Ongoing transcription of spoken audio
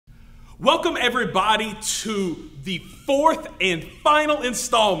Welcome everybody to the fourth and final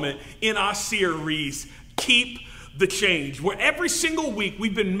installment in our series, Keep the Change, where every single week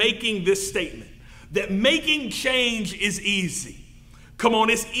we've been making this statement that making change is easy. Come on,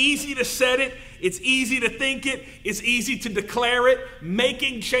 it's easy to set it, it's easy to think it, it's easy to declare it.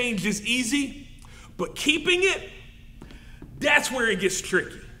 Making change is easy, but keeping it, that's where it gets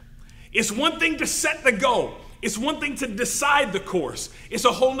tricky. It's one thing to set the goal. It's one thing to decide the course. It's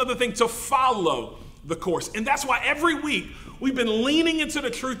a whole nother thing to follow the course. And that's why every week we've been leaning into the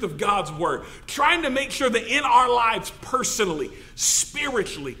truth of God's word, trying to make sure that in our lives personally,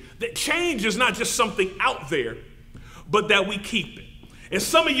 spiritually, that change is not just something out there, but that we keep it. And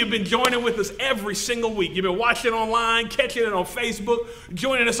some of you have been joining with us every single week. You've been watching online, catching it on Facebook,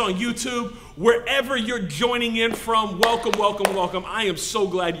 joining us on YouTube. Wherever you're joining in from, welcome, welcome, welcome. I am so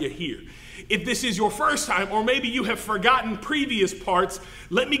glad you're here. If this is your first time, or maybe you have forgotten previous parts,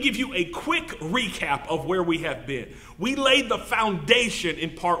 let me give you a quick recap of where we have been. We laid the foundation in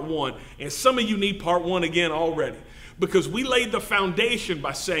part one, and some of you need part one again already, because we laid the foundation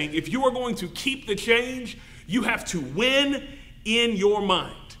by saying if you are going to keep the change, you have to win in your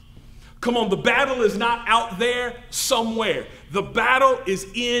mind. Come on, the battle is not out there somewhere. The battle is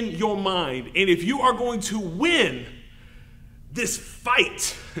in your mind, and if you are going to win this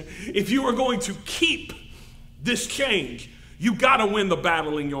fight, if you are going to keep this change, you got to win the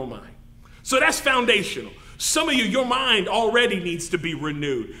battle in your mind. So that's foundational. Some of you, your mind already needs to be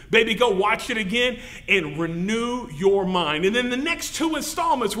renewed. Baby, go watch it again and renew your mind. And then the next two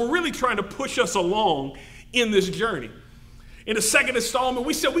installments, we're really trying to push us along in this journey. In the second installment,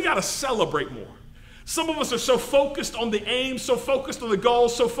 we said we got to celebrate more. Some of us are so focused on the aim, so focused on the goal,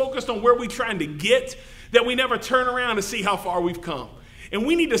 so focused on where we're trying to get that we never turn around to see how far we've come. And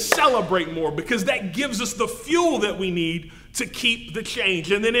we need to celebrate more because that gives us the fuel that we need to keep the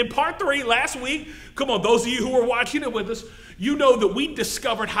change. And then in part three, last week, come on, those of you who are watching it with us, you know that we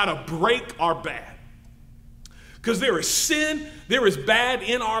discovered how to break our bad. Because there is sin, there is bad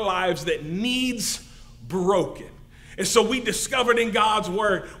in our lives that needs broken. And so we discovered in God's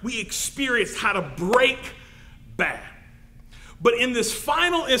word, we experienced how to break bad. But in this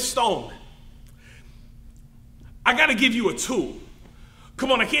final installment, I got to give you a tool.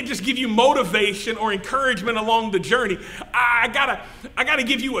 Come on, I can't just give you motivation or encouragement along the journey. I gotta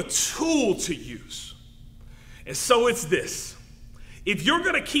give you a tool to use. And so it's this. If you're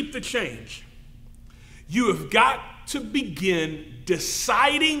going to keep the change, you have got to begin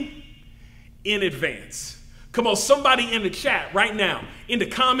deciding in advance. Come on, somebody in the chat right now, in the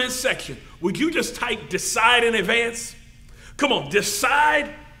comments section, would you just type decide in advance? Come on,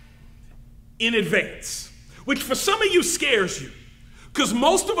 decide in advance. Which for some of you scares you, because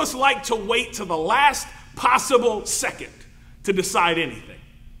most of us like to wait to the last possible second to decide anything.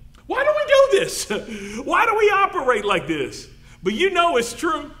 Why do we do this? Why do we operate like this? But you know it's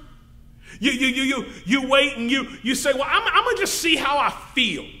true. You wait and you say, well, I'm going to just see how I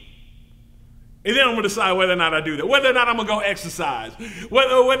feel. And then I'm going to decide whether or not I do that, whether or not I'm going to go exercise,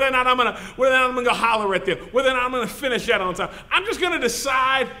 whether or not I'm going to go holler at them, whether or not I'm going to finish that on time. I'm just going to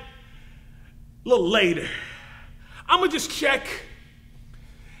decide a little later. I'm going to just check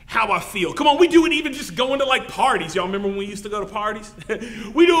how I feel. Come on, we do it even just going to like parties. Y'all remember when we used to go to parties?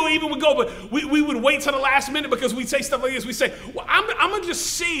 We do it even when we go, but we would wait till the last minute because we say stuff like this. We say, well, I'm going to just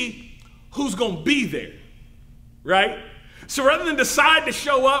see who's going to be there, right? So rather than decide to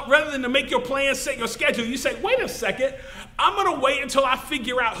show up, rather than to make your plans, set your schedule, you say, wait a second, I'm going to wait until I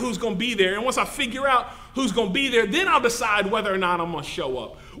figure out who's going to be there. And once I figure out who's going to be there, then I'll decide whether or not I'm going to show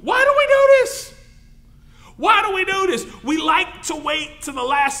up. Why do we do this? Why do we do this? We like to wait to the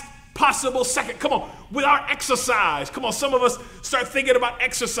last possible second. Come on, with our exercise. Come on, some of us start thinking about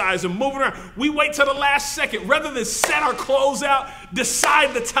exercise and moving around. We wait till the last second. Rather than set our clothes out,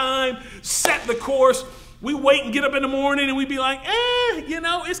 decide the time, set the course, we wait and get up in the morning and we be like,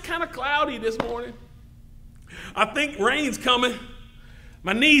 it's kind of cloudy this morning. I think rain's coming.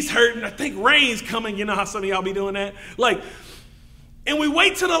 My knee's hurting. I think rain's coming. You know how some of y'all be doing that? And we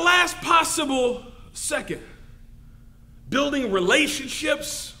wait till the last possible second. Building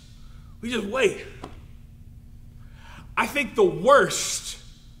relationships, we just wait. I think the worst,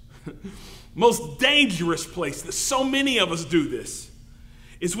 most dangerous place that so many of us do this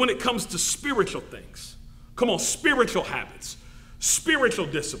is when it comes to spiritual things. Come on, spiritual habits, spiritual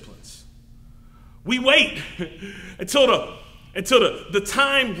disciplines. We wait until the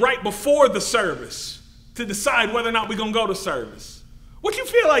time right before the service to decide whether or not we're gonna go to service. What you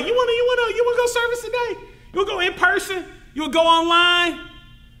feel like? You wanna go service today? You wanna go in person? You wanna go online?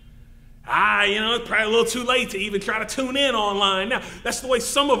 It's probably a little too late to even try to tune in online. Now, that's the way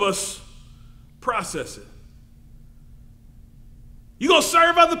some of us Process it. You gonna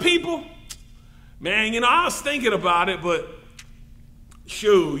serve other people? Man, I was thinking about it, but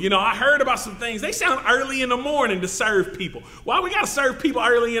shoot, I heard about some things. They sound early in the morning to serve people. Why we gotta serve people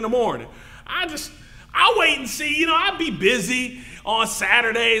early in the morning? I'll wait and see. I'd be busy on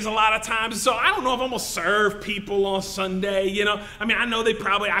Saturdays a lot of times, so I don't know if I'm gonna serve people on Sunday. I know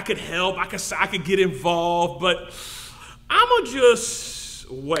I could help, I could get involved, but I'm gonna just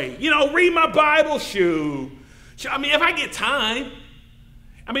wait. Read my Bible, shoot. If I get time,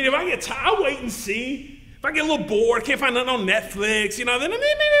 I'll wait and see. If I get a little bored, can't find nothing on Netflix, then maybe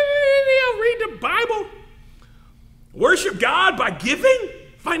I'll read the Bible. Worship God by giving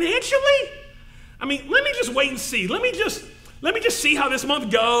financially? Let me just wait and see. Let me just see how this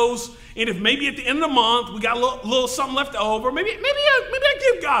month goes. And if maybe at the end of the month we got a little something left over, maybe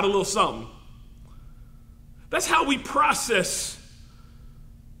I give God a little something. That's how we process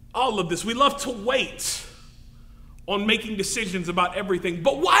all of this. We love to wait on making decisions about everything.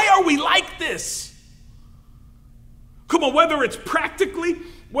 But why are we like this? Come on, whether it's practically,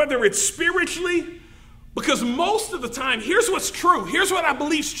 whether it's spiritually, because most of the time, here's what's true. Here's what I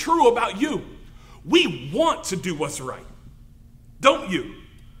believe is true about you. We want to do what's right, don't you?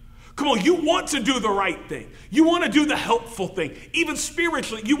 Come on, you want to do the right thing. You want to do the helpful thing. Even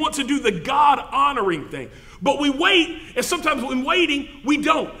spiritually, you want to do the God-honoring thing. But we wait, and sometimes when waiting, we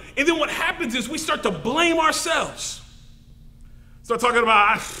don't. And then what happens is we start to blame ourselves. Start talking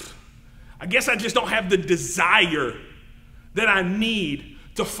about, I guess I just don't have the desire that I need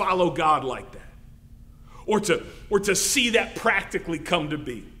to follow God like that. Or to see that practically come to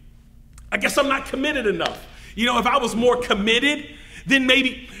be. I guess I'm not committed enough. If I was more committed, then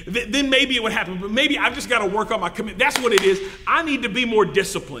maybe it would happen. But maybe I've just got to work on my commitment. That's what it is. I need to be more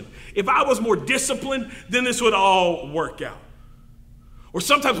disciplined. If I was more disciplined, then this would all work out. Or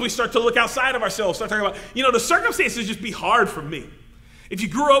sometimes we start to look outside of ourselves, start talking about, the circumstances just be hard for me. If you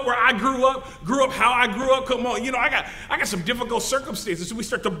grew up where I grew up how I grew up, come on, I got some difficult circumstances. So we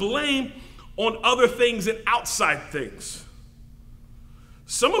start to blame on other things and outside things.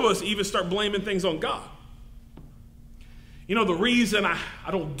 Some of us even start blaming things on God. The reason I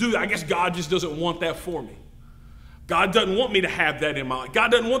don't do that, I guess God just doesn't want that for me. God doesn't want me to have that in my life.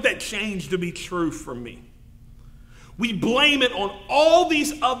 God doesn't want that change to be true for me. We blame it on all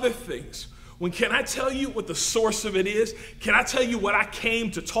these other things. When can I tell you what the source of it is? Can I tell you what I came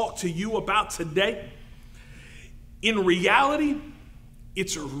to talk to you about today? In reality,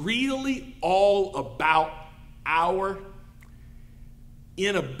 it's really all about our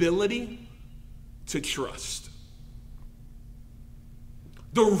inability to trust.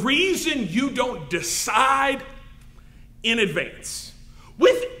 The reason you don't decide in advance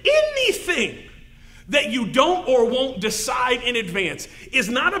with anything that you don't or won't decide in advance is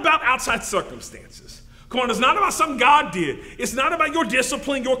not about outside circumstances. Come on, it's not about something God did. It's not about your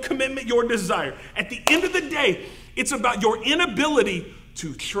discipline, your commitment, your desire. At the end of the day, it's about your inability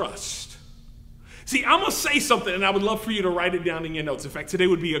to trust. See, I'm going to say something, and I would love for you to write it down in your notes. In fact, today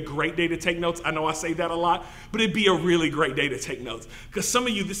would be a great day to take notes. I know I say that a lot, but it'd be a really great day to take notes. Because some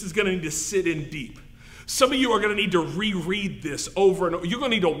of you, this is going to need to sit in deep. Some of you are going to need to reread this over and over. You're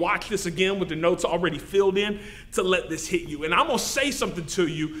going to need to watch this again with the notes already filled in to let this hit you. And I'm going to say something to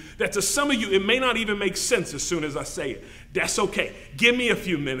you that to some of you, it may not even make sense as soon as I say it. That's okay. Give me a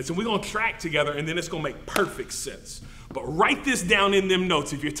few minutes, and we're going to track together, and then it's going to make perfect sense. But write this down in them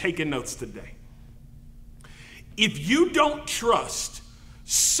notes if you're taking notes today. If you don't trust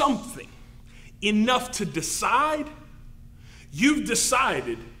something enough to decide, you've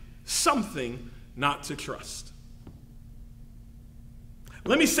decided something not to trust.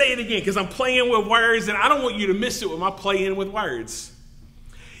 Let me say it again because I'm playing with words and I don't want you to miss it with my playing with words.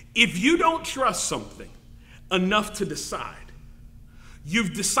 If you don't trust something enough to decide,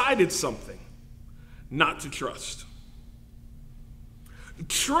 you've decided something not to trust.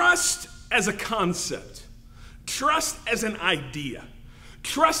 Trust as a concept. Trust as an idea.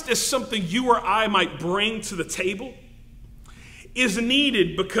 Trust as something you or I might bring to the table is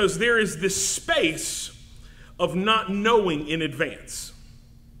needed because there is this space of not knowing in advance.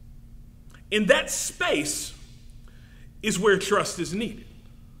 In that space is where trust is needed.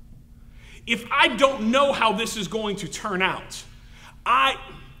 If I don't know how this is going to turn out, I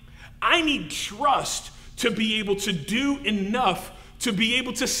need trust to be able to do enough to be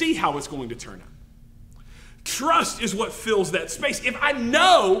able to see how it's going to turn out. Trust is what fills that space. If I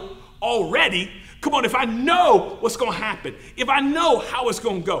know already, come on, if I know what's going to happen, if I know how it's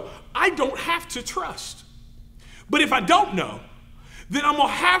going to go, I don't have to trust. But if I don't know, then I'm going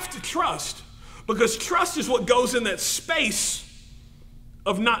to have to trust because trust is what goes in that space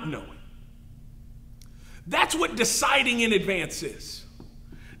of not knowing. That's what deciding in advance is.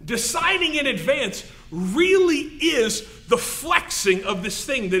 Deciding in advance really is the flexing of this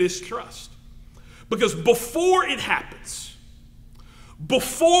thing that is trust. Because before it happens,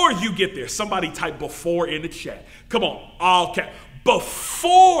 before you get there, somebody type before in the chat. Come on, all cap.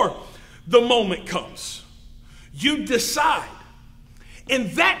 Before the moment comes, you decide.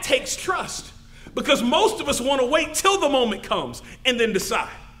 And that takes trust. Because most of us want to wait till the moment comes and then decide.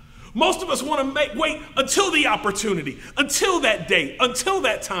 Most of us want to wait until the opportunity, until that date, until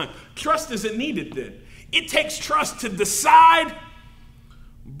that time. Trust isn't needed then. It takes trust to decide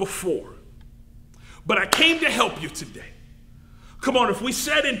before. But I came to help you today. Come on, if we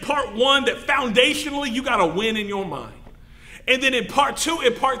said in part 1 that foundationally you got to win in your mind. And then in part 2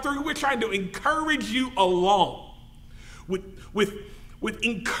 and part 3, we're trying to encourage you along with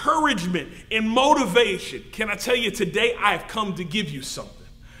encouragement and motivation. Can I tell you today, I have come to give you something.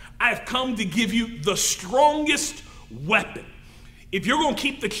 I have come to give you the strongest weapon. If you're going to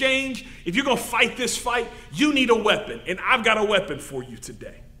keep the change, if you're going to fight this fight, you need a weapon. And I've got a weapon for you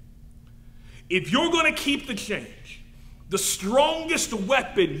today. If you're going to keep the change, the strongest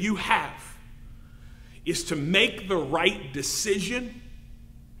weapon you have is to make the right decision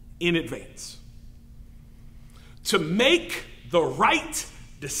in advance. To make the right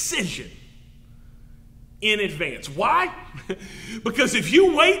decision in advance. Why? Because if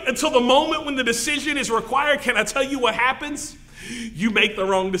you wait until the moment when the decision is required, can I tell you what happens? You make the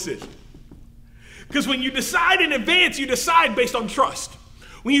wrong decision. Because when you decide in advance, you decide based on trust.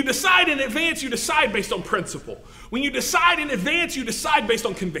 When you decide in advance, you decide based on principle. When you decide in advance, you decide based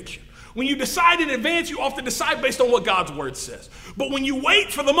on conviction. When you decide in advance, you often decide based on what God's word says. But when you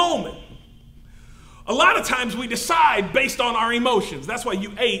wait for the moment, a lot of times we decide based on our emotions. That's why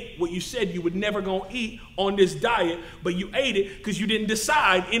you ate what you said you would never go eat on this diet, but you ate it because you didn't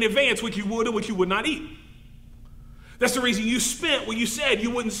decide in advance what you would or what you would not eat. That's the reason you spent what you said you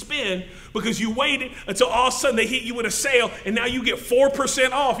wouldn't spend, because you waited until all of a sudden they hit you with a sale and now you get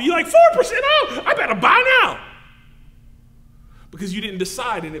 4% off. You're like, 4% off? I better buy now. Because you didn't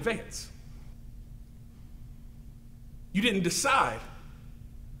decide in advance. You didn't decide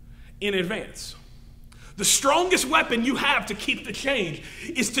in advance. The strongest weapon you have to keep the change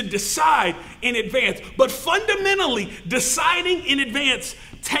is to decide in advance. But fundamentally, deciding in advance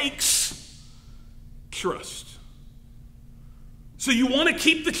takes trust. So you want to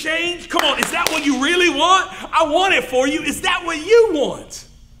keep the change? Come on, is that what you really want? I want it for you. Is that what you want?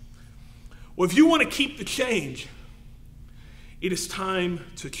 Well, if you want to keep the change, it is time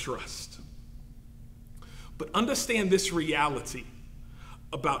to trust. But understand this reality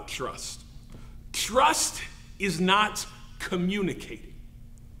about trust. Trust is not communicating.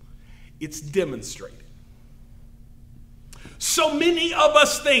 It's demonstrating. So many of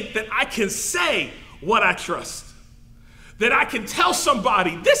us think that I can say what I trust. That I can tell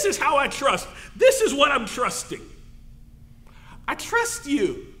somebody, this is how I trust. This is what I'm trusting. I trust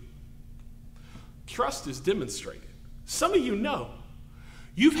you. Trust is demonstrated. Some of you know,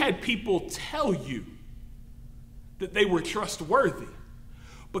 you've had people tell you that they were trustworthy,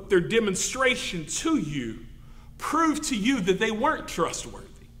 but their demonstration to you proved to you that they weren't trustworthy.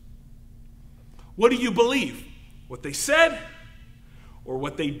 What do you believe? What they said or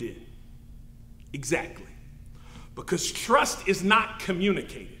what they did? Exactly. Because trust is not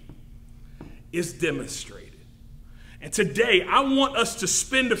communicated, it's demonstrated. And today, I want us to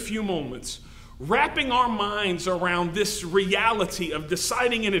spend a few moments wrapping our minds around this reality of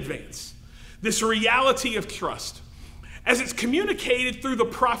deciding in advance, this reality of trust, as it's communicated through the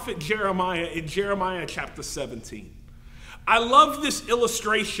prophet Jeremiah in Jeremiah chapter 17. I love this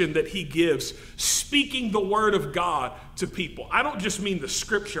illustration that he gives, speaking the word of God to people. I don't just mean the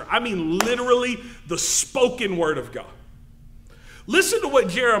scripture, I mean literally the spoken word of God. Listen to what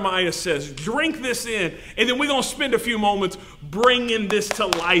Jeremiah says. Drink this in, and then we're going to spend a few moments bringing this to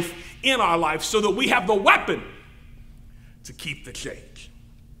life in our life so that we have the weapon to keep the change.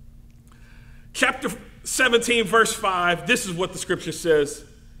 Chapter 17, verse 5, this is what the scripture says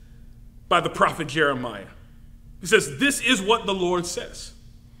by the prophet Jeremiah. He says, this is what the Lord says.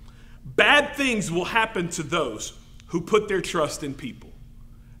 Bad things will happen to those who put their trust in people.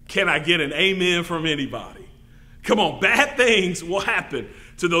 Can I get an amen from anybody? Come on, bad things will happen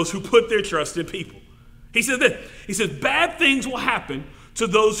to those who put their trust in people. He said this. He says, bad things will happen to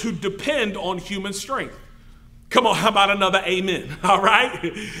those who depend on human strength. Come on, how about another amen? All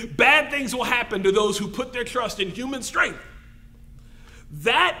right? Bad things will happen to those who put their trust in human strength.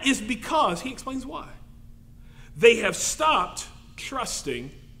 That is because, he explains why, they have stopped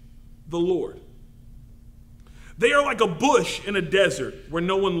trusting the Lord. They are like a bush in a desert where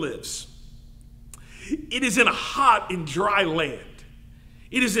no one lives. It is in a hot and dry land.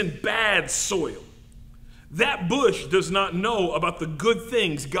 It is in bad soil. That bush does not know about the good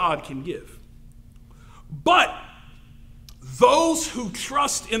things God can give. But those who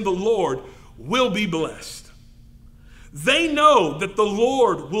trust in the Lord will be blessed. They know that the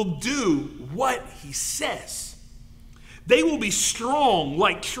Lord will do what he says. They will be strong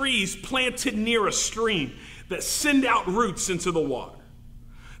like trees planted near a stream that send out roots into the water.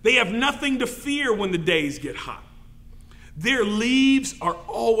 They have nothing to fear when the days get hot. Their leaves are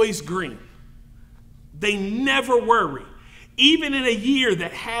always green. They never worry. Even in a year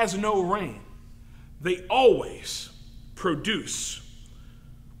that has no rain, they always produce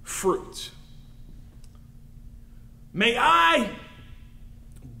fruit. May I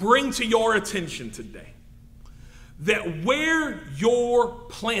bring to your attention today that where you're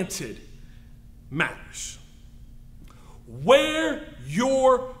planted matters. Where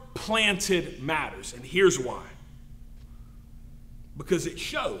you're planted matters. And here's why. Because it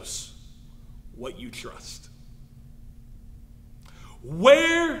shows what you trust.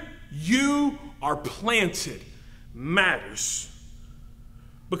 Where you are planted matters.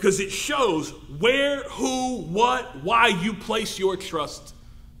 Because it shows where, who, what, why you place your trust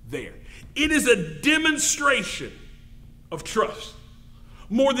there. It is a demonstration of trust.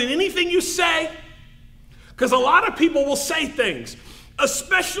 More than anything you say, because a lot of people will say things,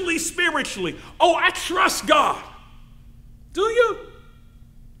 especially spiritually. Oh, I trust God. Do you?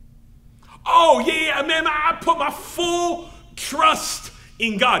 Oh, yeah, man, I put my full trust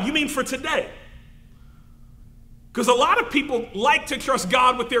in God. You mean for today? Because a lot of people like to trust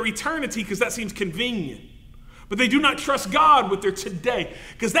God with their eternity because that seems convenient. But they do not trust God with their today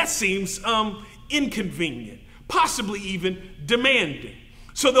because that seems inconvenient, possibly even demanding.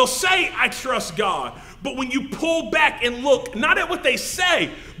 So they'll say, I trust God. But when you pull back and look, not at what they say,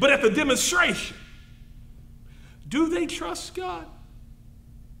 but at the demonstration, do they trust God?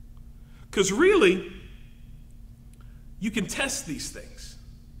 Because really, you can test these things.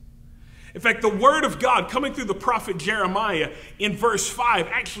 In fact, the word of God coming through the prophet Jeremiah in verse 5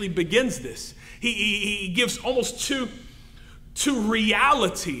 actually begins this. He gives almost two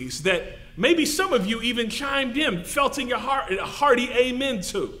realities that maybe some of you even chimed in, felt in your heart a hearty amen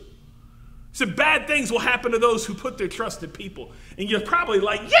to. He said, bad things will happen to those who put their trust in people. And you're probably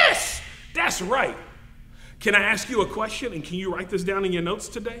like, yes, that's right. Can I ask you a question? And can you write this down in your notes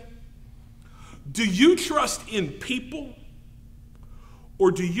today? Do you trust in people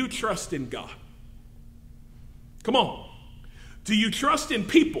or do you trust in God? Come on. Do you trust in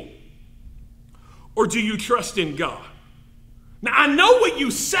people or do you trust in God? Now, I know what you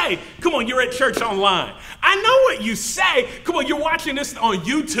say. Come on, you're at church online. I know what you say. Come on, you're watching this on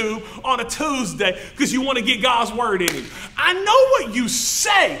YouTube on a Tuesday because you want to get God's word in you. I know what you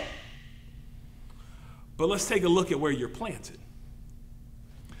say. But let's take a look at where you're planted.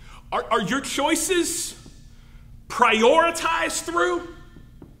 Are your choices prioritized through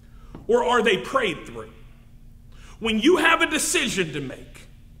or are they prayed through? When you have a decision to make,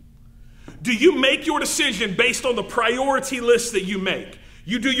 do you make your decision based on the priority list that you make?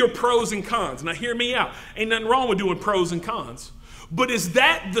 You do your pros and cons. Now hear me out. Ain't nothing wrong with doing pros and cons. But is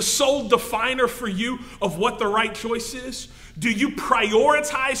that the sole definer for you of what the right choice is? Do you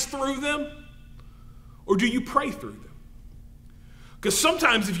prioritize through them or do you pray through them? Because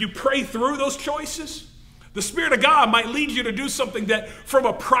sometimes if you pray through those choices, the Spirit of God might lead you to do something that from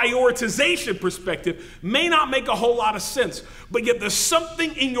a prioritization perspective may not make a whole lot of sense. But yet there's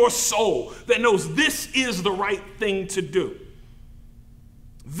something in your soul that knows this is the right thing to do.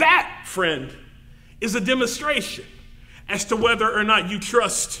 That, friend, is a demonstration as to whether or not you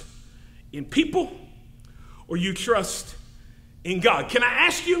trust in people or you trust in God. Can I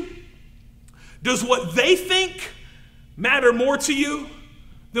ask you, does what they think matter more to you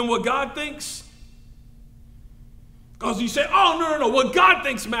than what God thinks? Because you say, oh, no, what God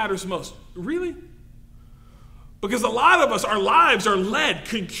thinks matters most. Really? Because a lot of us, our lives are led,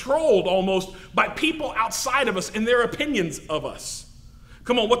 controlled almost by people outside of us and their opinions of us.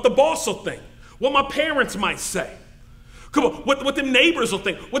 Come on, what the boss will think, what my parents might say. Come on, what them neighbors will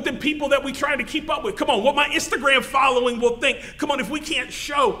think, what them people that we try to keep up with. Come on, what my Instagram following will think. Come on, if we can't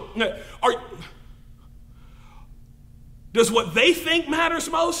show. Does what they think matters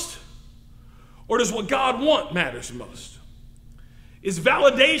most? Or does what God wants matters most? Is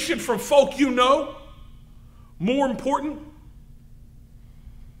validation from folk you know more important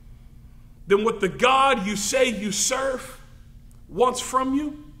than what the God you say you serve wants from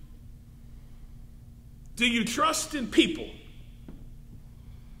you? Do you trust in people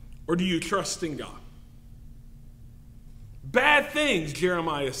or do you trust in God? Bad things,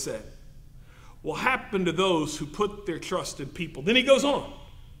 Jeremiah said, will happen to those who put their trust in people. Then he goes on.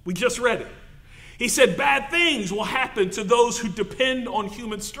 We just read it. He said, bad things will happen to those who depend on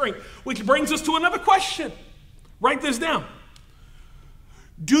human strength, which brings us to another question. Write this down.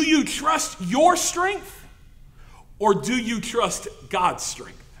 Do you trust your strength or do you trust God's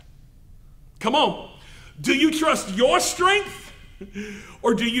strength? Come on. Do you trust your strength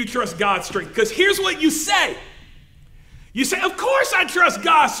or do you trust God's strength? Because here's what you say. You say, of course I trust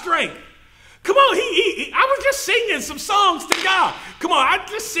God's strength. Come on, I was just singing some songs to God. Come on, I'm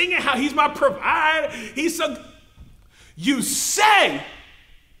just singing how he's my provider. He's so, you say,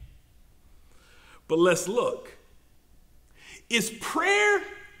 but let's look. Is prayer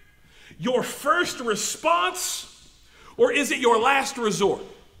your first response or is it your last resort?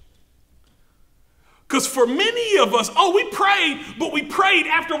 Because for many of us, we prayed, but we prayed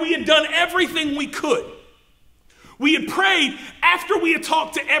after we had done everything we could. We had prayed after we had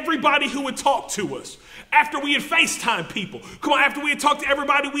talked to everybody who would talk to us, after we had FaceTime people. Come on, after we had talked to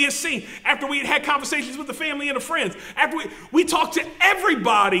everybody we had seen, after we had had conversations with the family and the friends, after we talked to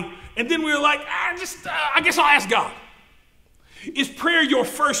everybody, and then we were like, I guess I'll ask God. Is prayer your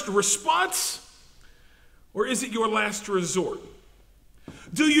first response, or is it your last resort?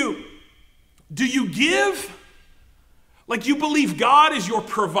 Do you give like you believe God is your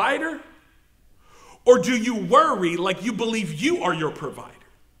provider? Or do you worry like you believe you are your provider?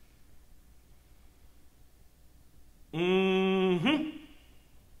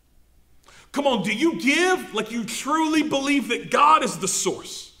 Come on, do you give like you truly believe that God is the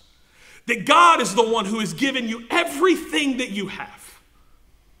source? That God is the one who has given you everything that you have?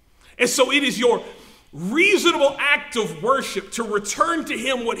 And so it is your reasonable act of worship to return to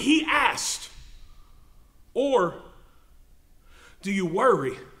him what he asked. Or do you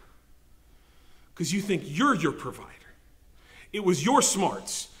worry because you think you're your provider? It was your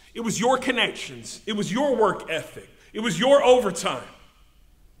smarts. It was your connections. It was your work ethic. It was your overtime.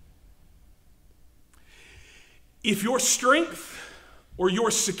 If your strength or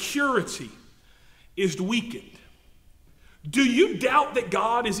your security is weakened, do you doubt that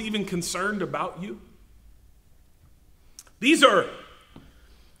God is even concerned about you? These are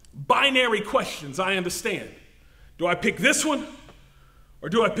binary questions, I understand. Do I pick this one or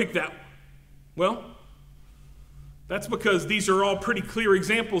do I pick that one? Well, that's because these are all pretty clear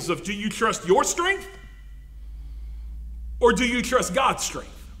examples of, do you trust your strength or do you trust God's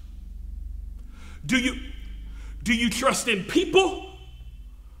strength? Do you trust in people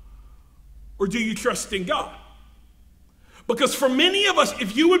or do you trust in God? Because for many of us,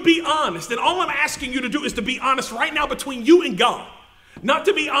 if you would be honest, and all I'm asking you to do is to be honest right now between you and God, not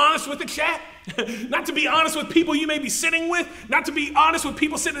to be honest with the chat, not to be honest with people you may be sitting with, not to be honest with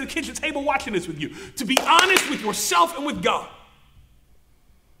people sitting at the kitchen table watching this with you, to be honest with yourself and with God.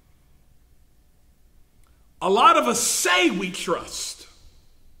 A lot of us say we trust,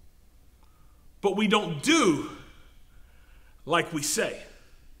 but we don't do like we say.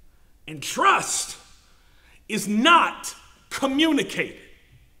 And trust is not communicated.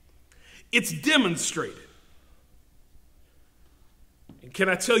 It's demonstrated. And can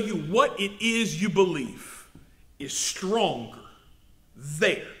I tell you what it is you believe is stronger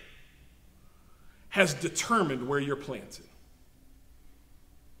there has determined where you're planted.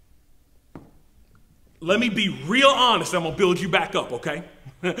 Let me be real honest. I'm going to build you back up, okay?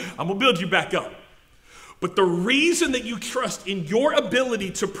 I'm going to build you back up. But the reason that you trust in your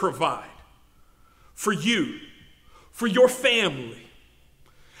ability to provide for you, for your family,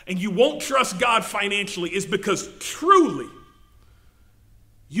 and you won't trust God financially is because truly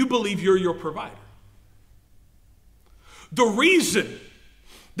you believe you're your provider. The reason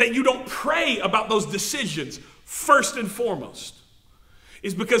that you don't pray about those decisions first and foremost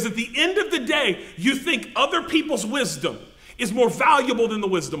is because at the end of the day, you think other people's wisdom is more valuable than the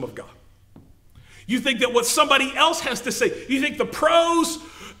wisdom of God. You think that what somebody else has to say, you think the pros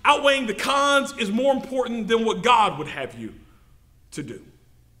outweighing the cons is more important than what God would have you to do.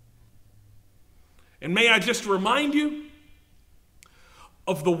 And may I just remind you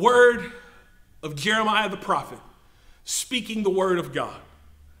of the word of Jeremiah the prophet, speaking the word of God.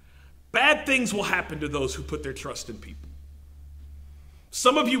 Bad things will happen to those who put their trust in people.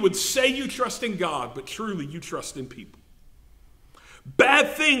 Some of you would say you trust in God, but truly you trust in people.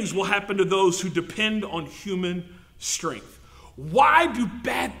 Bad things will happen to those who depend on human strength. Why do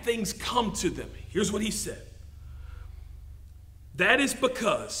bad things come to them? Here's what he said. That is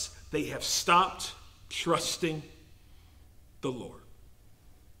because they have stopped trusting the Lord.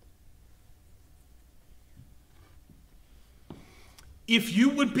 If you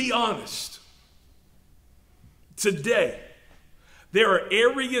would be honest, today, There are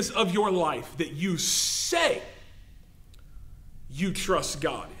areas of your life that you say you trust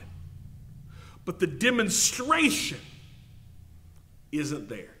God in, but the demonstration isn't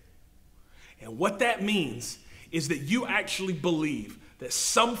there. And what that means is that you actually believe that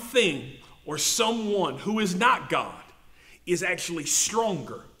something or someone who is not God is actually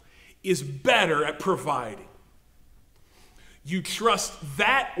stronger, is better at providing. You trust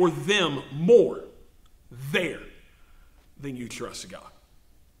that or them more there than you trust God.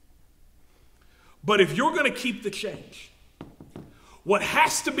 But if you're going to keep the change, what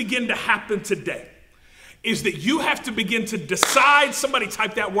has to begin to happen today is that you have to begin to decide. Somebody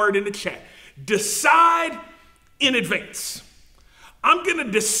type that word in the chat. Decide in advance. I'm going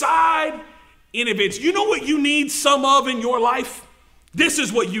to decide in advance. You know what you need some of in your life? This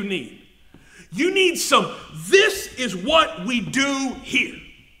is what you need. You need some, this is what we do here.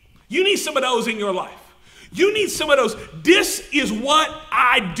 You need some of those in your life. You need some of those, this is what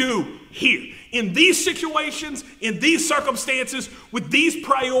I do here. In these situations, in these circumstances, with these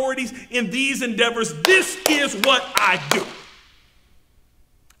priorities, in these endeavors, this is what I do.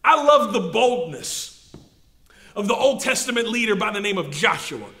 I love the boldness of the Old Testament leader by the name of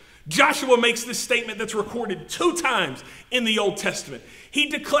Joshua. Joshua makes this statement that's recorded 2 times in the Old Testament. He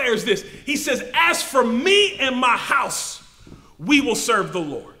declares this. He says, as for me and my house, we will serve the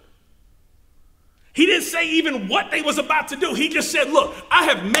Lord. He didn't say even what they was about to do. He just said, look, I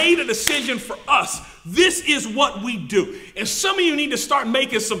have made a decision for us. This is what we do. And some of you need to start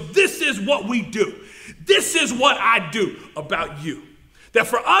making some, this is what we do. This is what I do about you. That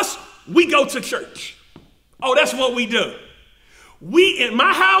for us, we go to church. Oh, that's what we do. We, in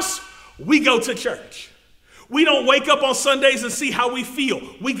my house, we go to church. We don't wake up on Sundays and see how we feel.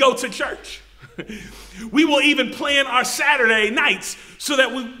 We go to church. We will even plan our Saturday nights so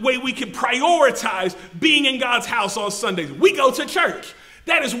that we can prioritize being in God's house on Sundays. We go to church.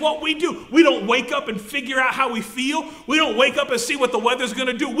 That is what we do. We don't wake up and figure out how we feel. We don't wake up and see what the weather's going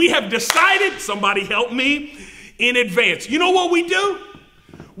to do. We have decided, somebody help me, in advance. You know what we do?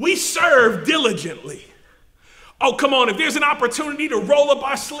 We serve diligently. Oh, come on, if there's an opportunity to roll up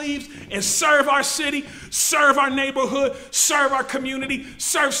our sleeves and serve our city, serve our neighborhood, serve our community,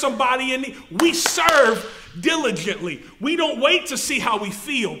 serve somebody in need, we serve diligently. We don't wait to see how we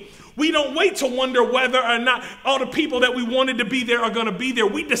feel. We don't wait to wonder whether or not all the people that we wanted to be there are going to be there.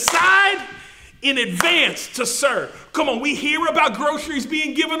 We decide in advance to serve. Come on, we hear about groceries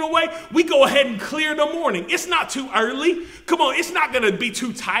being given away. We go ahead and clear the morning. It's not too early. Come on, it's not going to be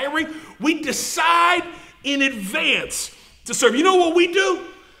too tiring. We decide in advance to serve. You know what we do?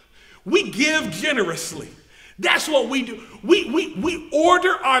 We give generously. That's what we do. We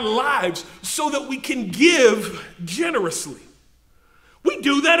order our lives so that we can give generously. We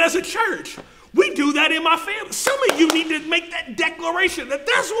do that as a church. We do that in my family. Some of you need to make that declaration that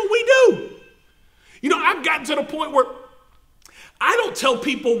that's what we do. You know, I've gotten to the point where I don't tell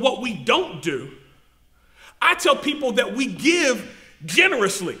people what we don't do. I tell people that we give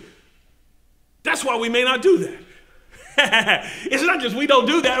generously. That's why we may not do that. It's not just we don't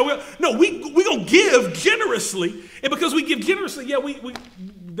do that. No, we're going to give generously. And because we give generously, yeah,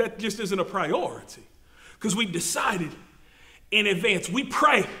 that just isn't a priority. Because we decided in advance. We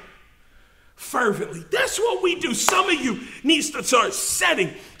pray fervently. That's what we do. Some of you needs to start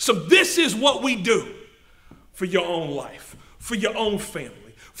setting. So this is what we do for your own life, for your own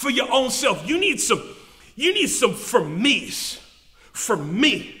family, for your own self. You need some for me's. For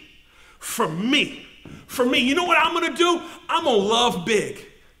me. For me. For me. You know what I'm going to do? I'm going to love big.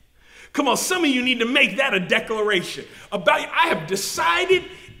 Come on, some of you need to make that a declaration about, I have decided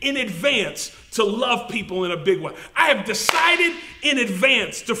in advance to love people in a big way. I have decided in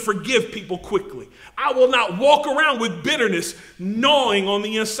advance to forgive people quickly. I will not walk around with bitterness gnawing on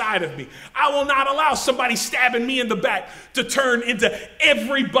the inside of me. I will not allow somebody stabbing me in the back to turn into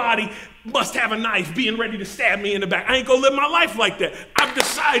everybody must have a knife being ready to stab me in the back. I ain't gonna live my life like that. I've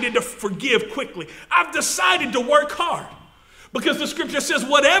decided to forgive quickly. I've decided to work hard. Because the scripture says,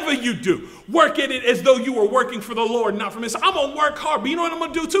 whatever you do, work at it as though you were working for the Lord, not for me. So I'm going to work hard. But you know what I'm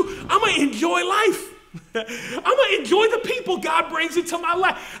going to do too? I'm going to enjoy life. I'm going to enjoy the people God brings into my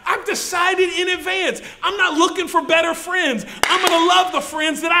life. I've decided in advance. I'm not looking for better friends. I'm going to love the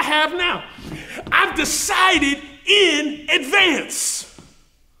friends that I have now. I've decided in advance.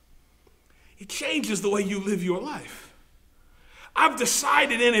 It changes the way you live your life. I've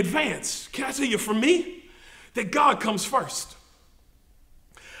decided in advance. Can I tell you, for me, that God comes first.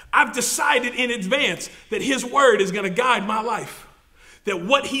 I've decided in advance that his word is going to guide my life. That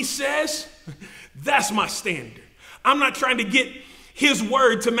what he says, that's my standard. I'm not trying to get His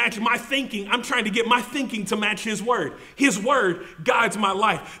word to match my thinking. I'm trying to get my thinking to match his word. His word guides my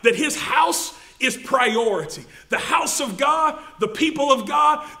life. That his house is priority. The house of God, the people of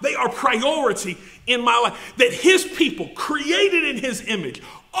God, they are priority in my life. That his people, created in his image,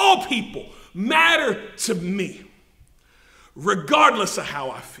 all people matter to me, regardless of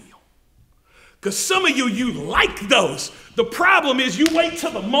how I feel. Because some of you like those. The problem is you wait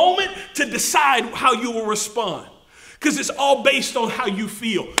till the moment to decide how you will respond. Because it's all based on how you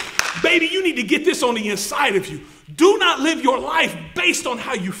feel. Baby, you need to get this on the inside of you. Do not live your life based on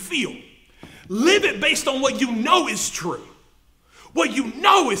how you feel. Live it based on what you know is true. What you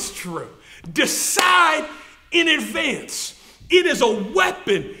know is true. Decide in advance. It is a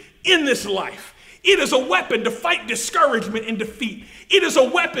weapon in this life. It is a weapon to fight discouragement and defeat. It is a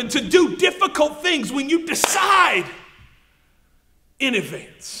weapon to do difficult things when you decide in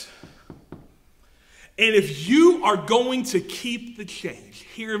advance. And if you are going to keep the change,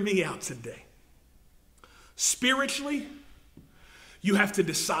 hear me out today. Spiritually, you have to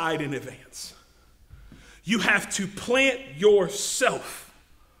decide in advance. You have to plant yourself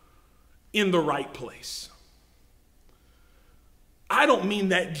in the right place. I don't mean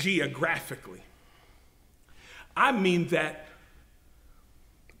that geographically. I mean that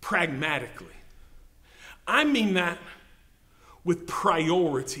pragmatically. I mean that with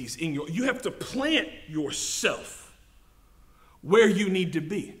priorities in you have to plant yourself where you need to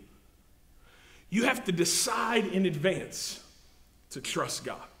be. You have to decide in advance to trust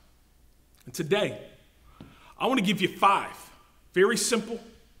God. And today, I want to give you 5 very simple,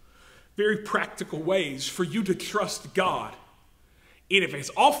 very practical ways for you to trust God in advance.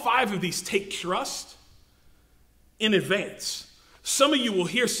 All 5 of these take trust in advance. Some of you will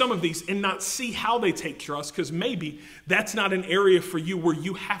hear some of these and not see how they take trust because maybe that's not an area for you where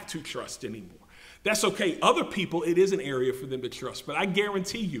you have to trust anymore. That's okay. Other people, it is an area for them to trust. But I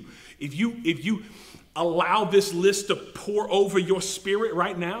guarantee you, if you allow this list to pour over your spirit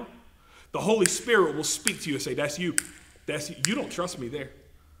right now, the Holy Spirit will speak to you and say, that's you. That's you. You don't trust me there.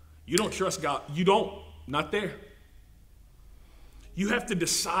 You don't trust God. You don't. Not there. You have to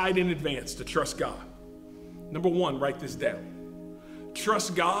decide in advance to trust God. Number 1, write this down.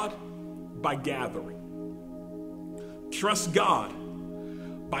 Trust God by gathering. Trust God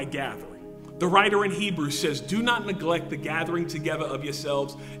by gathering. The writer in Hebrews says, do not neglect the gathering together of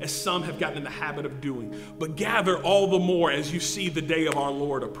yourselves as some have gotten in the habit of doing, but gather all the more as you see the day of our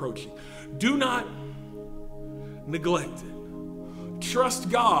Lord approaching. Do not neglect it. Trust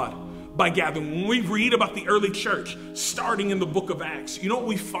God by gathering. When we read about the early church, starting in the book of Acts, you know what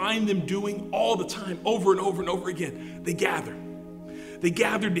we find them doing all the time, over and over and over again? They gathered. They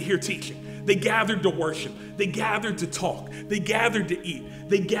gathered to hear teaching. They gathered to worship. They gathered to talk. They gathered to eat.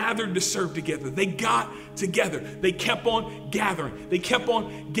 They gathered to serve together. They got together. They kept on gathering. They kept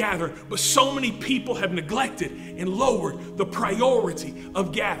on gathering. But so many people have neglected and lowered the priority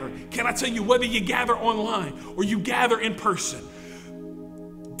of gathering. Can I tell you, whether you gather online or you gather in person,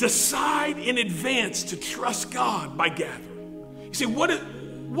 decide in advance to trust God by gathering. You say, what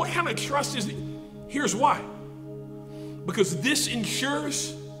kind of trust is it? Here's why. Because this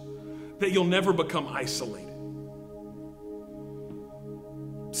ensures that you'll never become isolated.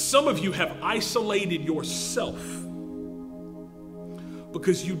 Some of you have isolated yourself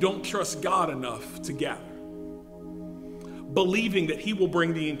because you don't trust God enough to gather, believing that he will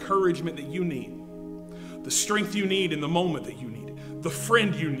bring the encouragement that you need, the strength you need in the moment that you need, the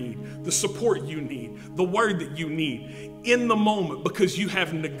friend you need, the support you need, the word that you need in the moment, because you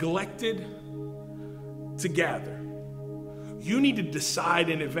have neglected to gather. You need to decide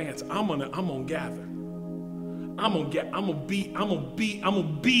in advance. I'm gonna gather. I'm gonna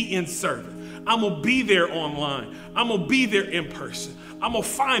be in service. I'm gonna be there online. I'm gonna be there in person. I'm gonna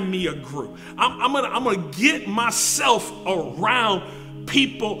find me a group. I'm gonna get myself around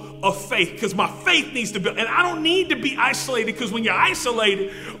people of faith, because my faith needs to build. And I don't need to be isolated, because when you're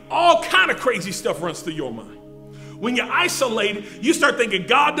isolated, all kind of crazy stuff runs through your mind. When you're isolated, you start thinking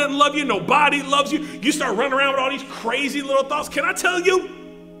God doesn't love you, nobody loves you. You start running around with all these crazy little thoughts. Can I tell you?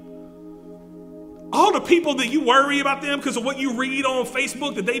 All the people that you worry about them because of what you read on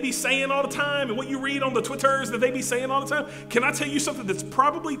Facebook that they be saying all the time, and what you read on the Twitters that they be saying all the time, can I tell you something that's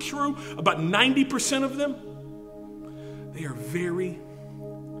probably true about 90% of them? They are very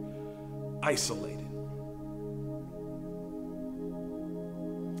isolated.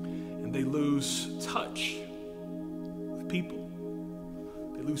 And they lose touch with people.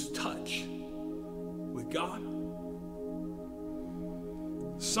 They lose touch with God.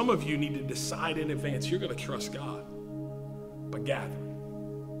 Some of you need to decide in advance you're going to trust God by gathering.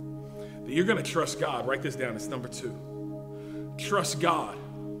 That you're going to trust God. Write this down. It's number 2. trust God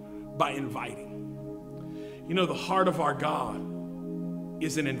by inviting. You know, the heart of our God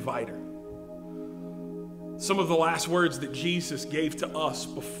is an inviter. Some of the last words that Jesus gave to us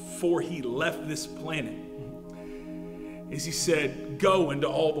before he left this planet is he said, go into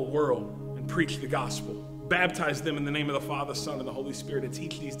all the world and preach the gospel. Baptize them in the name of the Father, Son, and the Holy Spirit, and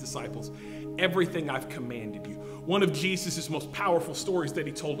teach these disciples everything I've commanded you. One of Jesus' most powerful stories that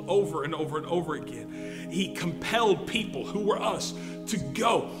he told over and over and over again. He compelled people who were us to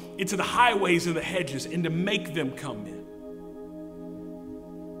go into the highways and the hedges and to make them come in.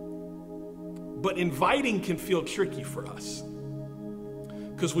 But inviting can feel tricky for us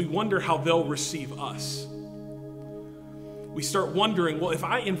because we wonder how they'll receive us. We start wondering, well, if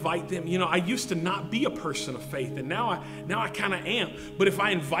I invite them, you know, I used to not be a person of faith, and now I kind of am. But if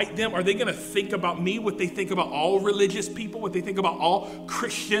I invite them, are they going to think about me what they think about all religious people, what they think about all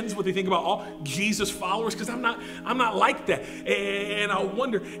Christians, what they think about all Jesus followers? Because I'm not like that. And I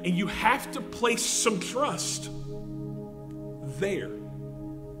wonder, and you have to place some trust there.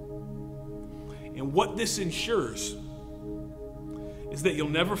 And what this ensures is that you'll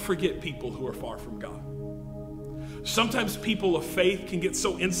never forget people who are far from God. Sometimes people of faith can get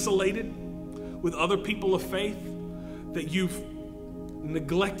so insulated with other people of faith that you've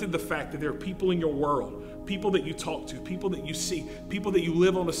neglected the fact that there are people in your world, people that you talk to, people that you see, people that you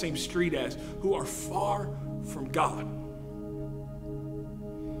live on the same street as, who are far from God.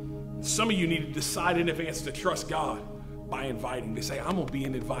 Some of you need to decide in advance to trust God by inviting. They say, I'm going to be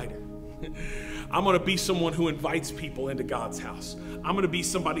an inviter. I'm going to be someone who invites people into God's house. I'm going to be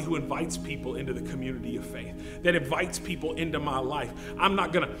somebody who invites people into the community of faith, that invites people into my life. I'm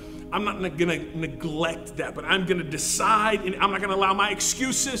not going to neglect that, but I'm going to decide, and I'm not going to allow my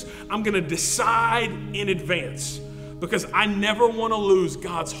excuses. I'm going to decide in advance because I never want to lose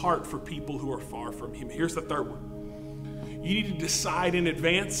God's heart for people who are far from him. Here's the third one. You need to decide in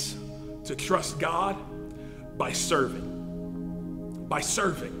advance to trust God by serving. By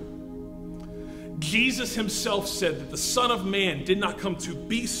serving. Jesus himself said that the Son of Man did not come to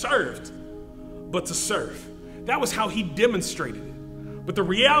be served, but to serve. That was how he demonstrated it. But the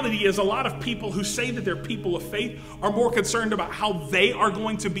reality is a lot of people who say that they're people of faith are more concerned about how they are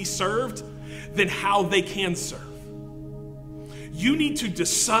going to be served than how they can serve. You need to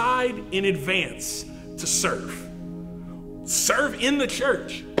decide in advance to serve. Serve in the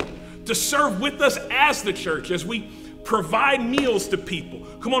church. To serve with us as the church, as we provide meals to people.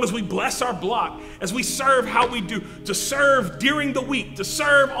 Come on, as we bless our block, as we serve how we do, to serve during the week, to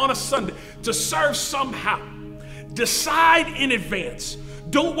serve on a Sunday, to serve somehow. Decide in advance.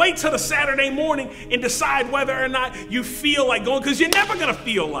 Don't wait till the Saturday morning and decide whether or not you feel like going, because you're never going to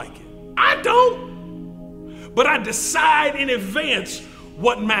feel like it. I don't. But I decide in advance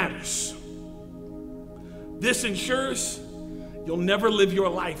what matters. This ensures you'll never live your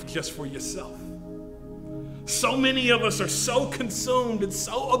life just for yourself. So many of us are so consumed and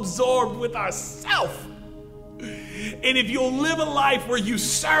so absorbed with ourselves. And if you'll live a life where you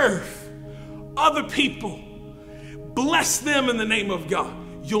serve other people, bless them in the name of God,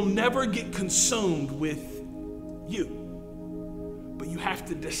 you'll never get consumed with you. But you have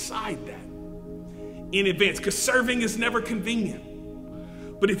to decide that in advance, because serving is never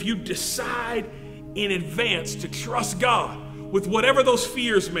convenient. But if you decide in advance to trust God with whatever those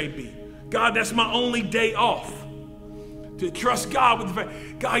fears may be, God, that's my only day off. To trust God with the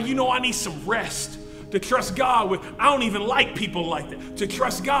fact, God, you know I need some rest. To trust God with, I don't even like people like that. To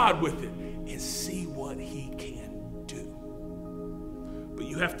trust God with it and see what he can do. But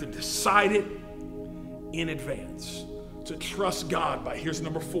you have to decide it in advance. To trust God by, here's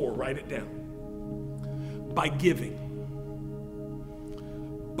number 4, write it down. By giving.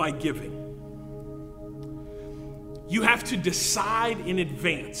 By giving. You have to decide in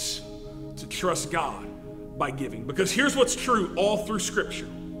advance to trust God by giving. Because here's what's true all through Scripture.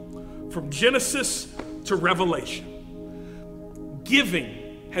 From Genesis to Revelation.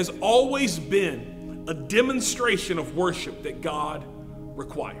 Giving has always been a demonstration of worship that God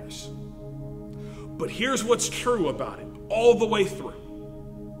requires. But here's what's true about it all the way through.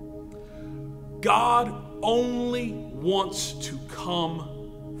 God only wants to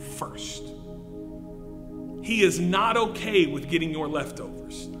come first. He is not okay with getting your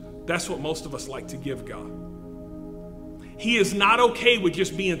leftovers. That's what most of us like to give God. He is not okay with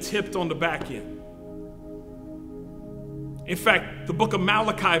just being tipped on the back end. In fact, the book of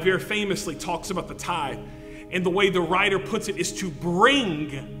Malachi very famously talks about the tithe, and the way the writer puts it is to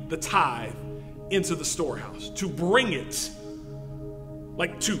bring the tithe into the storehouse, to bring it,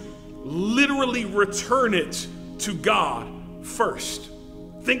 like to literally return it to God first.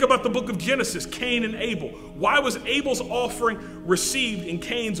 Think about the book of Genesis, Cain and Abel. Why was Abel's offering received and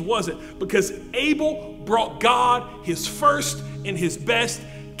Cain's wasn't? Because Abel brought God his first and his best.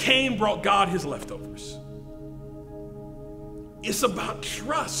 Cain brought God his leftovers. It's about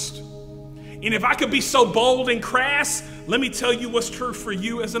trust. And if I could be so bold and crass, let me tell you what's true for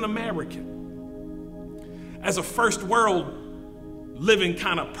you as an American, as a first world living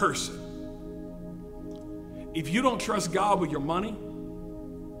kind of person. If you don't trust God with your money,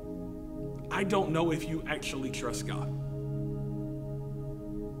 I don't know if you actually trust God.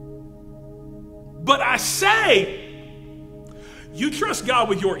 But I say, you trust God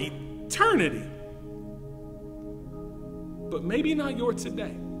with your eternity, but maybe not your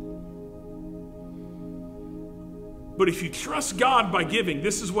today. But if you trust God by giving,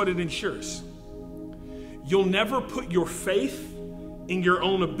 this is what it ensures. You'll never put your faith in your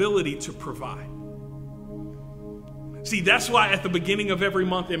own ability to provide. See, that's why at the beginning of every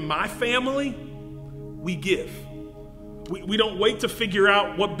month in my family, we give. We don't wait to figure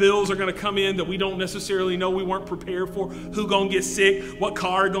out what bills are going to come in that we don't necessarily know, we weren't prepared for, who going to get sick, what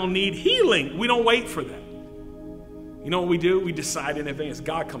car going to need healing. We don't wait for that. You know what we do? We decide in advance.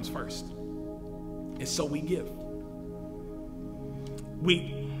 God comes first. And so we give.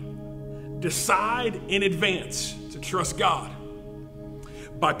 We decide in advance to trust God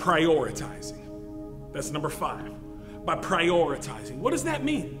by prioritizing. That's number 5. By prioritizing. What does that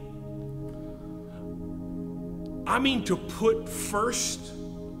mean? I mean to put first,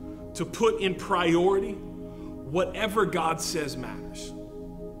 to put in priority whatever God says matters.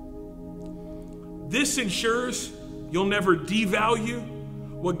 This ensures you'll never devalue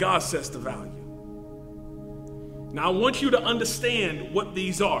what God says to value. Now, I want you to understand what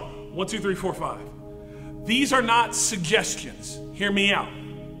these are. 1, 2, 3, 4, 5. These are not suggestions. Hear me out.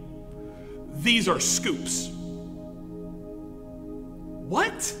 These are scoops.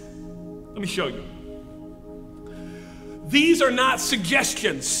 What? Let me show you. These are not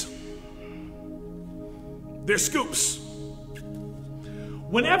suggestions. They're scoops.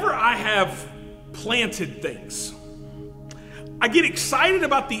 Whenever I have planted things, I get excited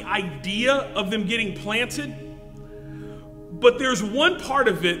about the idea of them getting planted, but there's one part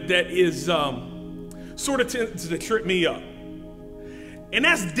of it that is sort of tends to trip me up. And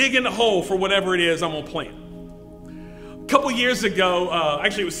that's digging the hole for whatever it is I'm gonna plant. A couple years ago,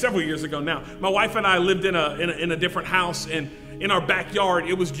 actually it was several years ago now, my wife and I lived in a different house, and in our backyard,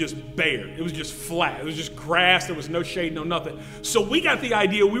 it was just bare. It was just flat. It was just grass. There was no shade, no nothing. So we got the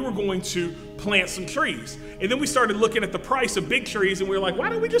idea we were going to plant some trees. And then we started looking at the price of big trees, and we were like, why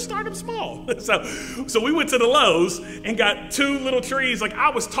don't we just start them small? So we went to the Lowe's and got 2 little trees. Like,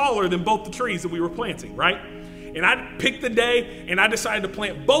 I was taller than both the trees that we were planting, right? And I picked the day, and I decided to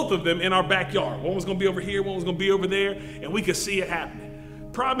plant both of them in our backyard. One was going to be over here, one was going to be over there, and we could see it happening.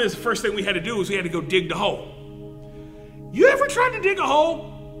 Problem is, the first thing we had to do was we had to go dig the hole. You ever tried to dig a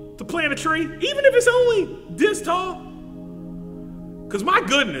hole to plant a tree, even if it's only this tall? Because my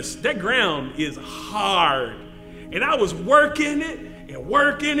goodness, that ground is hard. And I was working it and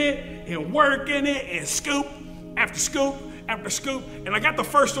working it and working it, and scoop after scoop after scoop. And I got the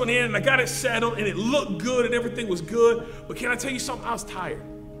first one in, and I got it settled, and it looked good, and everything was good. But can I tell you something? I was tired.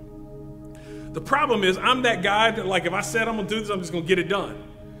 The problem is, I'm that guy that, like, if I said I'm going to do this, I'm just going to get it done.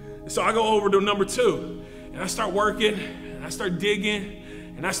 And so I go over to number 2. And I start working, and I start digging,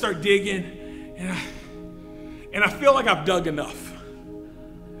 and I start digging, and I feel like I've dug enough.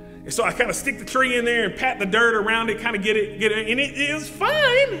 And so I kind of stick the tree in there and pat the dirt around it, kind of get it, and it is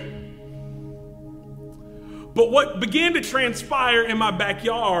fine. But what began to transpire in my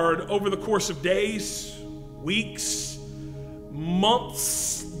backyard over the course of days, weeks,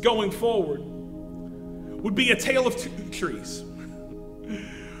 months going forward would be a tale of 2 trees.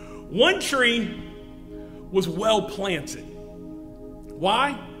 One tree was well planted.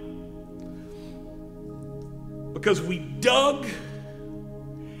 Why? Because we dug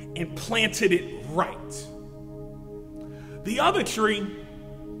and planted it right. The other tree,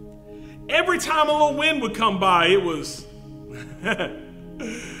 every time a little wind would come by, it was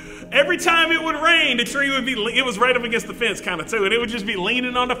every time it would rain, the tree would be, it was right up against the fence kind of too, and it would just be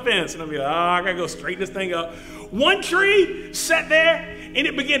leaning on the fence, and I'd be like, oh, I gotta go straighten this thing up. One tree sat there, and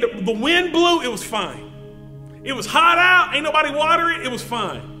it began to, the wind blew, it was fine. It was hot out, ain't nobody water it, it was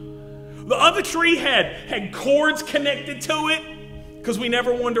fine. The other tree had cords connected to it because we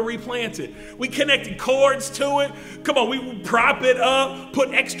never wanted to replant it. We connected cords to it. Come on, we would prop it up,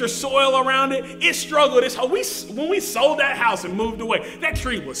 put extra soil around it. It struggled. When we sold that house and moved away, that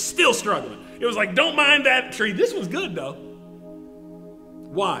tree was still struggling. It was like, don't mind that tree. This was good though.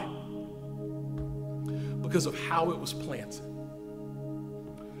 Why? Because of how it was planted.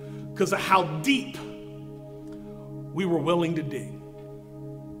 because of how deep we were willing to dig.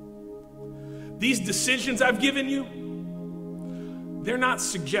 These decisions I've given you, they're not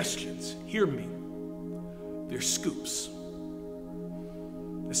suggestions. Hear me. They're scoops.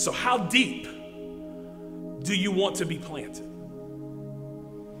 So how deep do you want to be planted?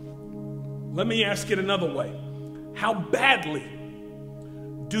 Let me ask it another way. How badly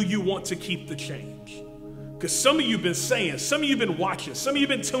do you want to keep the change? Because some of you have been saying, some of you have been watching, some of you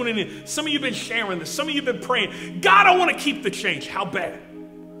have been tuning in, some of you have been sharing this, some of you have been praying, God, I want to keep the change. How bad?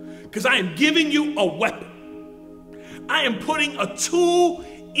 Because I am giving you a weapon. I am putting a tool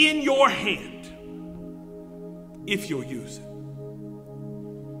in your hand if you'll use it.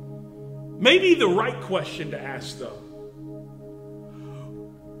 Maybe the right question to ask, though,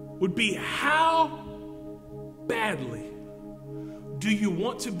 would be, how badly do you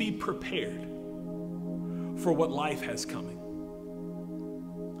want to be prepared for what life has coming?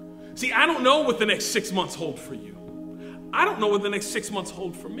 See, I don't know what the next 6 months hold for you. I don't know what the next 6 months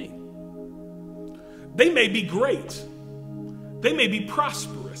hold for me. They may be great. They may be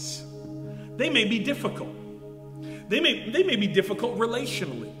prosperous. They may be difficult. They may be difficult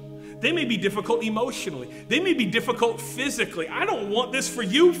relationally. They may be difficult emotionally. They may be difficult physically. I don't want this for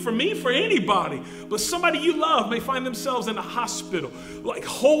you, for me, for anybody. But somebody you love may find themselves in a hospital, like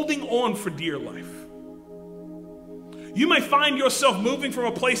holding on for dear life. You may find yourself moving from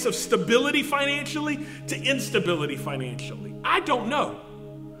a place of stability financially to instability financially. I don't know.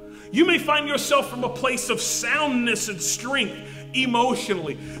 You may find yourself from a place of soundness and strength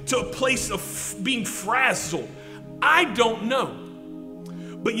emotionally to a place of being frazzled. I don't know.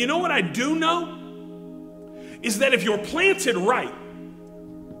 But you know what I do know? Is that if you're planted right,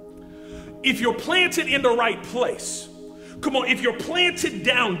 if you're planted in the right place, come on, if you're planted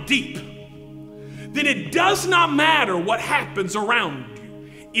down deep, then it does not matter what happens around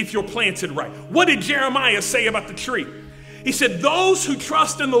you if you're planted right. What did Jeremiah say about the tree? He said, those who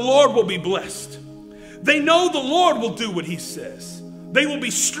trust in the Lord will be blessed. They know the Lord will do what he says. They will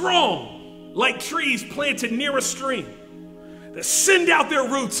be strong like trees planted near a stream that send out their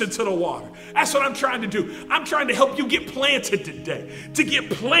roots into the water. That's what I'm trying to do. I'm trying to help you get planted today, to get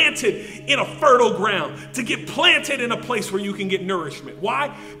planted in a fertile ground, to get planted in a place where you can get nourishment.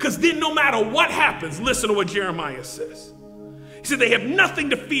 Why? Because then no matter what happens, listen to what Jeremiah says. He said they have nothing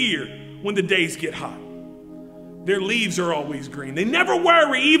to fear when the days get hot. Their leaves are always green. They never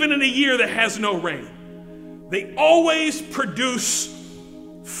worry, even in a year that has no rain. They always produce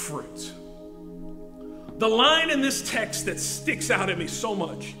fruit. The line in this text that sticks out at me so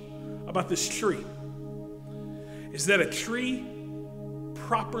much about this tree is that a tree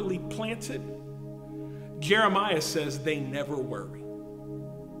properly planted, Jeremiah says they never worry.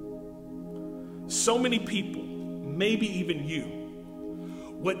 So many people, maybe even you,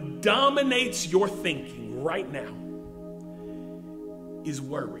 what dominates your thinking right now is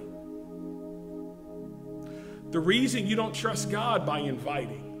worry. The reason you don't trust God by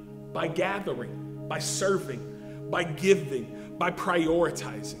inviting, by gathering, by serving, by giving, by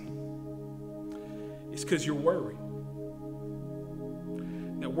prioritizing, is because you're worried.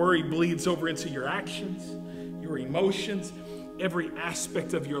 That worry bleeds over into your actions, your emotions, every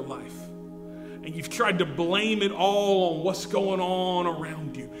aspect of your life. And you've tried to blame it all on what's going on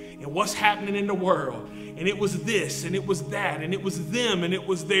around you and what's happening in the world. And it was this, and it was that, and it was them, and it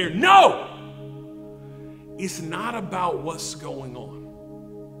was there. No! It's not about what's going on.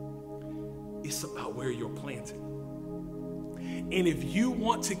 It's about where you're planted. And if you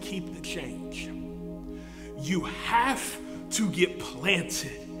want to keep the change, you have to get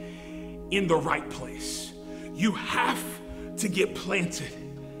planted in the right place. You have to get planted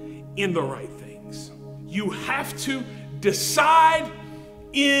in the right things. You have to decide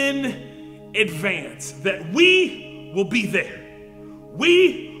in advance that we will be there.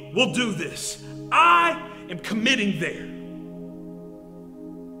 We will do this. I am committing there.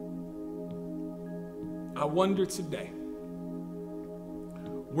 I wonder today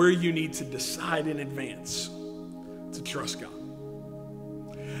where you need to decide in advance to trust God.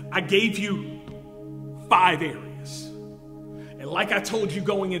 I gave you 5 areas. And like I told you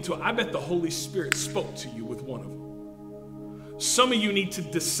going into it, I bet the Holy Spirit spoke to you with one of them. Some of you need to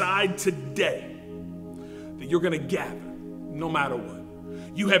decide today that you're going to gather no matter what.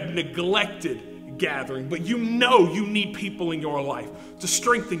 You have neglected gathering, but you know you need people in your life to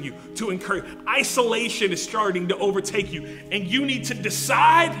strengthen you, to encourage. Isolation is starting to overtake you, and you need to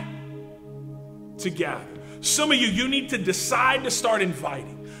decide to gather. Some of you, you need to decide to start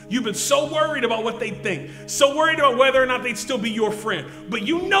inviting. You've been so worried about what they think, so worried about whether or not they'd still be your friend. But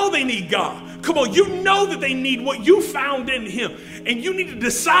you know they need God. Come on, you know that they need what you found in him. And you need to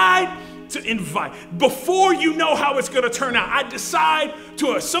decide to invite. Before you know how it's going to turn out,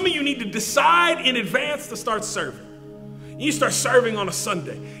 some of you need to decide in advance to start serving. You need to start serving on a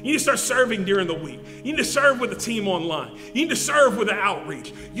Sunday. You need to start serving during the week. You need to serve with a team online. You need to serve with an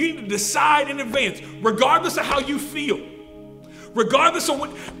outreach. You need to decide in advance, regardless of how you feel. Regardless of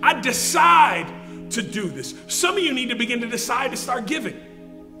what, I decide to do this. Some of you need to begin to decide to start giving.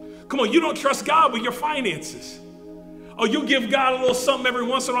 Come on, you don't trust God with your finances. Oh, you'll give God a little something every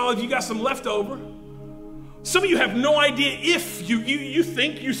once in a while if you got some leftover. Some of you have no idea if you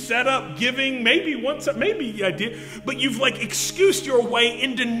think you set up giving, maybe you did, but you've like excused your way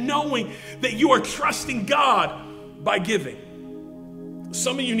into knowing that you are trusting God by giving.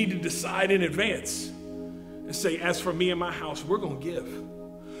 Some of you need to decide in advance and say, as for me and my house, we're going to give.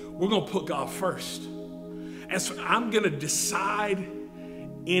 We're going to put God first. I'm going to decide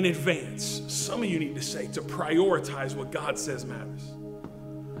in advance. Some of you need to say to prioritize what God says matters.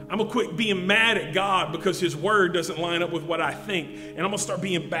 I'm going to quit being mad at God because his word doesn't line up with what I think. And I'm going to start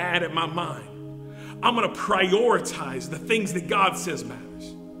being bad at my mind. I'm going to prioritize the things that God says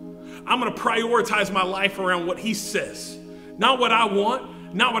matters. I'm going to prioritize my life around what he says. Not what I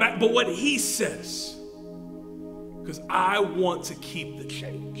want, but what he says. Because I want to keep the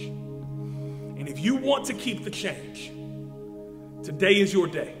change. And if you want to keep the change, today is your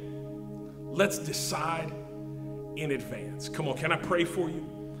day. Let's decide in advance. Come on, can I pray for you?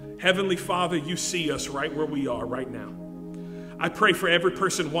 Heavenly Father, you see us right where we are right now. I pray for every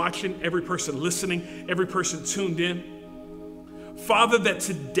person watching, every person listening, every person tuned in. Father, that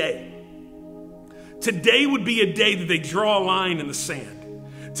today would be a day that they draw a line in the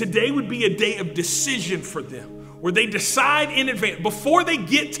sand. Today would be a day of decision for them, where they decide in advance, before they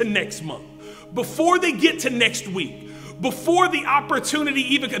get to next month, before they get to next week, before the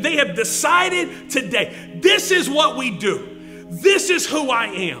opportunity even, they have decided today, this is what we do. This is who I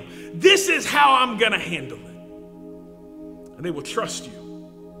am. This is how I'm going to handle it. And they will trust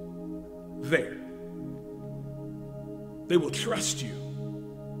you there. They will trust you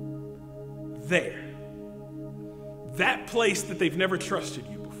there. That place that they've never trusted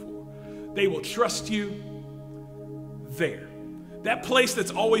you before. They will trust you there. That place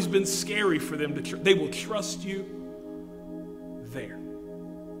that's always been scary for them they will trust you there.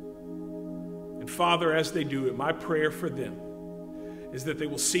 And Father, as they do it, my prayer for them is that they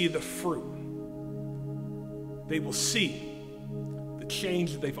will see the fruit. They will see the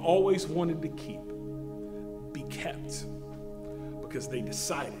change that they've always wanted to keep be kept because they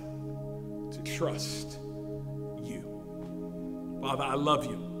decided to trust you. Father, I love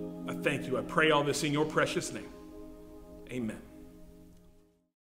you. I thank you. I pray all this in your precious name. Amen.